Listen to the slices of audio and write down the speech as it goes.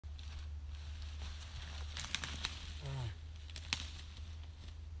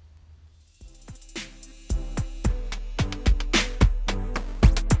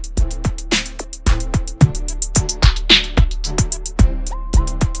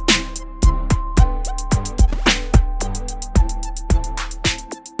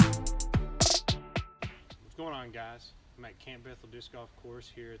I'm at Camp Bethel Disc Golf Course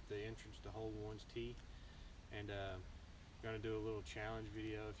here at the entrance to Hole 1's tee, and going to do a little challenge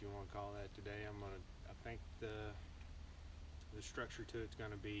video, if you want to call that, today. I think the structure to it's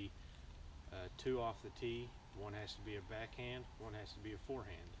going to be 2 off the tee. One has to be a backhand, one has to be a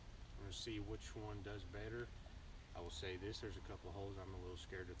forehand. I'm going to see which one does better. I will say this, there's a couple of holes I'm a little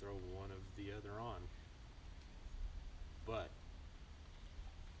scared to throw one of the other on, but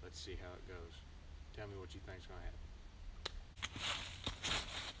let's see how it goes. Tell me what you think's going to happen.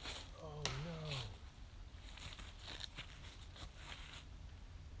 Oh no.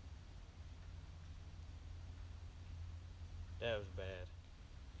 That was bad.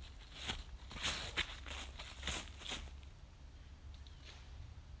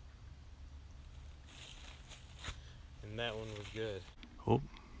 And that one was good. Oh, at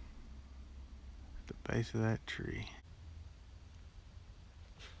the base of that tree.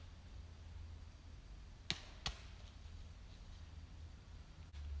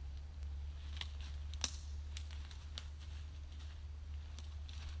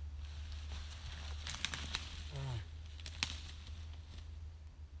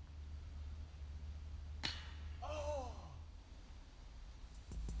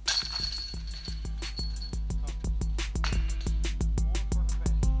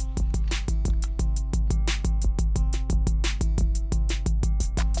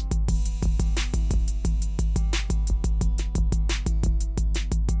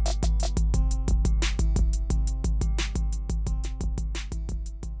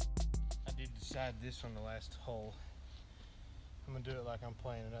 This on the last hole. I'm gonna do it like I'm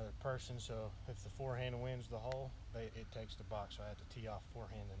playing another person, so if the forehand wins the hole, it takes the box, so I have to tee off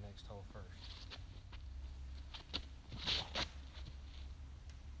forehand the next hole first.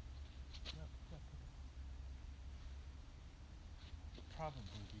 Probably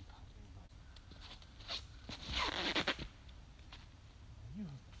be you.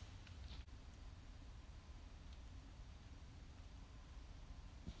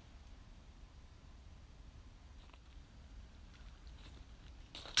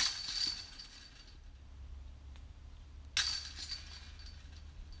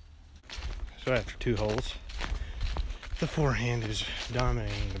 So after 2 holes, the forehand is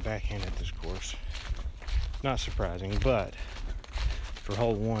dominating the backhand at this course. Not surprising, but for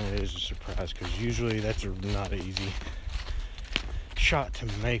hole 1 it is a surprise, because usually that's not an easy shot to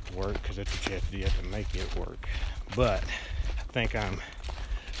make work, because that's what you have to do, you have to make it work. But I think I'm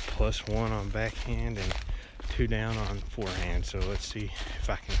 +1 on backhand and 2 down on forehand, so let's see if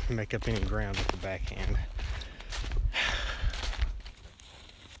I can make up any ground with the backhand.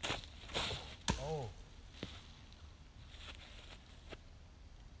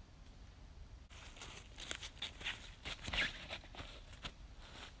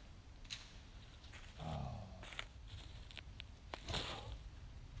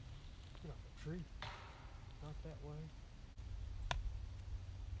 Tree, not that way.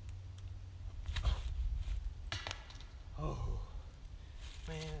 Oh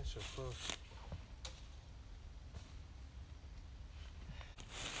man, it's so close.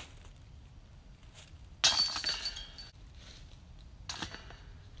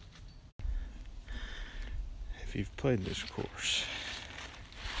 If you've played this course,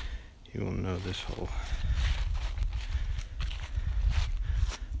 you will know this hole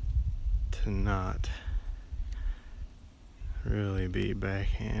to not really be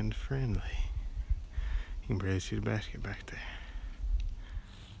backhand friendly. You can barely see the basket back there.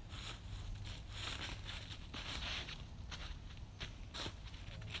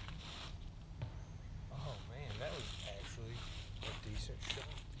 Oh man, that was actually a decent shot.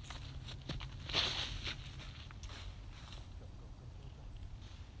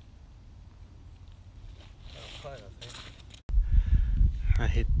 That'll putt, I think. I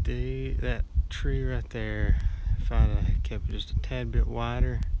hit that tree right there. If I'd have kept it just a tad bit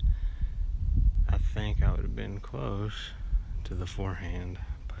wider, I think I would have been close to the forehand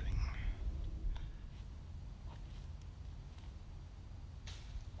putting.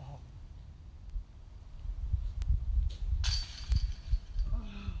 Oh.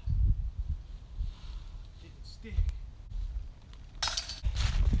 Didn't stick.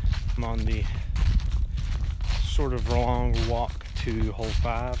 I'm on the sort of long walk to hole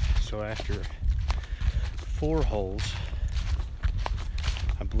 5, so after 4 holes,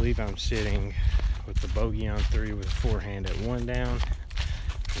 I believe I'm sitting with the bogey on 3 with a forehand at 1 down.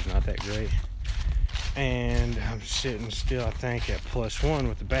 It's not that great, and I'm sitting still, I think, at +1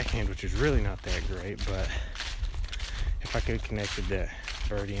 with the backhand, which is really not that great. But if I could have connected that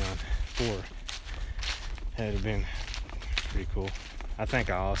birdie on 4, that'd have been pretty cool. I think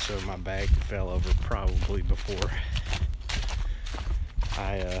my bag fell over probably before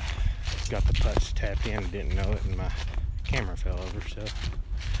I got the putts tapped in and didn't know it, and my camera fell over. So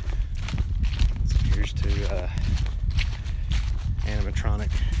here's to animatronic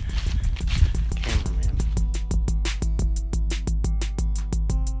cameraman.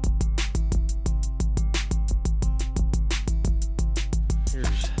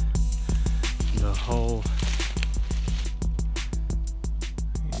 Here's the whole.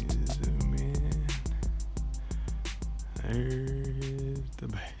 Zoom in. There's the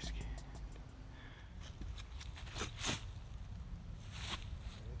basket.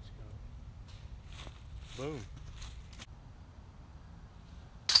 Let's go. Boom.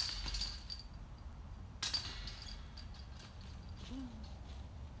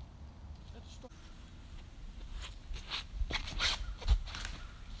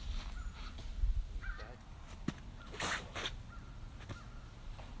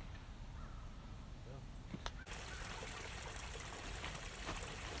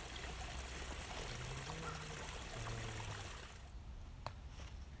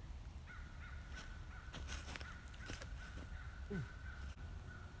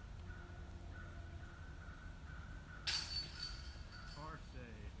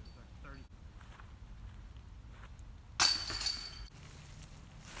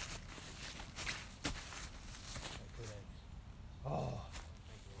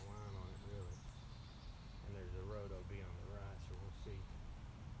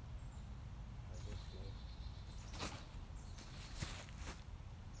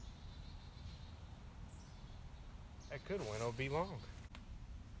 That could win, it'll be long.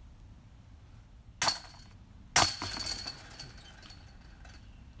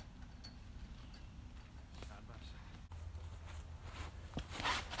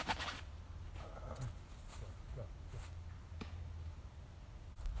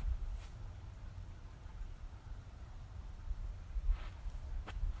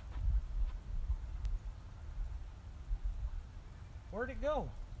 Where'd it go?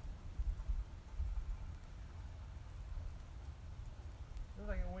 Looks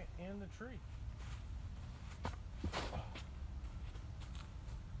like it went in the tree.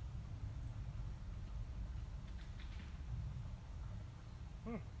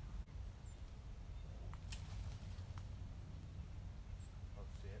 Oh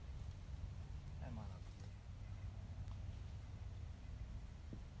shit. That might not be.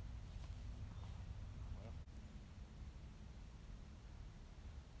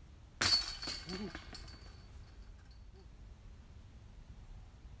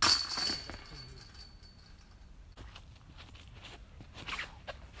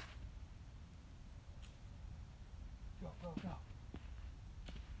 Well. Go.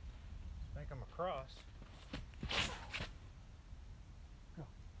 I think I'm across. Go.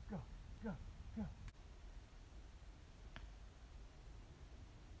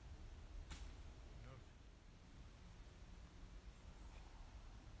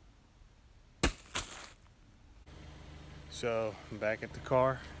 So I'm back at the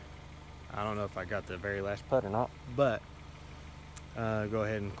car. I don't know if I got the very last putt or not, but go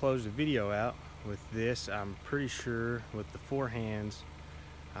ahead and close the video out with this. I'm pretty sure with the forehands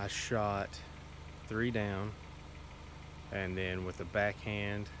I shot 3 down, and then with the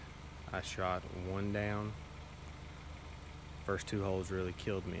backhand I shot 1 down. First 2 holes really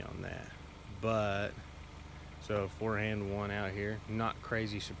killed me on that, but so forehand won out here. Not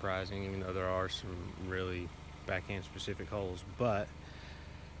crazy surprising, even though there are some really backhand specific holes. But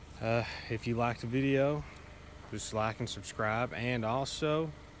if you liked the video, just like and subscribe. And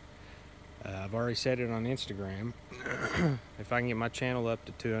also I've already said it on Instagram, if I can get my channel up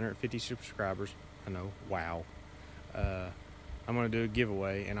to 250 subscribers, I know, wow, I'm going to do a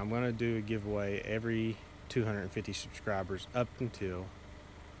giveaway, and I'm going to do a giveaway every 250 subscribers up until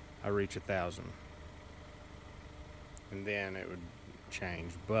I reach 1,000, and then it would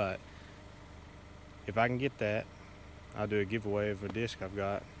change. But if I can get that, I'll do a giveaway of a disc I've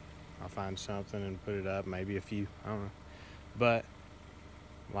got. I'll find something and put it up, maybe a few, I don't know. But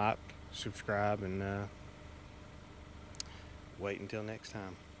like, subscribe, and wait until next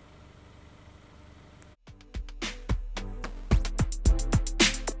time.